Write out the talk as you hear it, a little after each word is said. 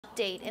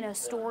update in a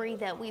story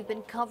that we've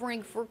been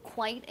covering for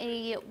quite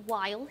a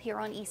while here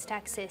on East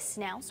Texas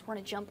Now, so we're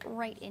going to jump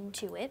right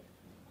into it.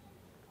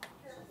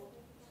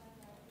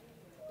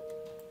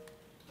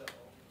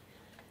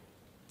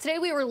 Today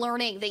we were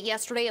learning that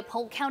yesterday a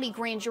Polk County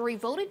grand jury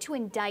voted to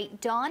indict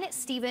Don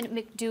Stephen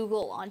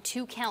McDougal on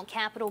 2-count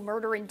capital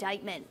murder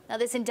indictment. Now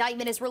this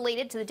indictment is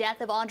related to the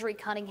death of Audrii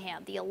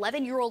Cunningham, the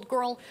 11-year-old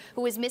girl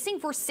who was missing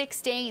for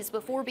 6 days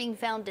before being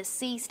found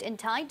deceased and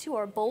tied to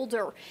a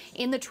boulder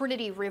in the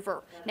Trinity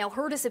River. Now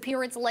her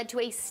disappearance led to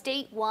a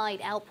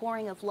statewide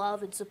outpouring of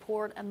love and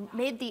support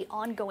amid the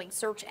ongoing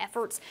search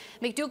efforts.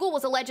 McDougal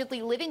was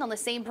allegedly living on the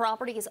same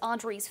property as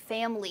Audrii's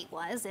family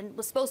was and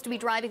was supposed to be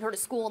driving her to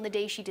school on the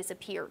day she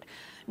disappeared.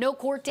 No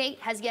court date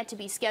has yet to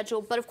be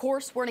scheduled, but of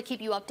course, we're going to keep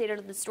you updated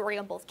on the story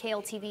on both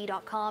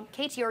KLTV.com,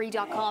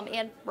 KTRE.com,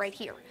 and right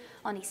here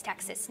on East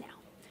Texas Now.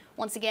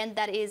 Once again,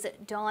 that is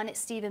Don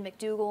Stephen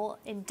McDougal,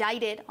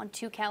 indicted on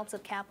 2 counts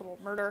of capital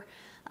murder.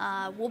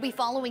 We'll be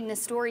following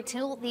this story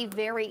till the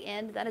very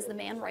end. That is the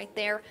man right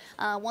there.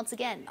 Once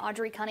again,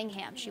 Audrii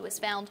Cunningham, she was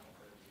found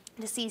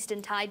deceased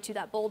and tied to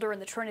that boulder in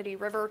the Trinity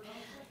River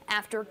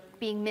after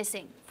being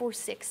missing for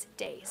 6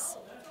 days.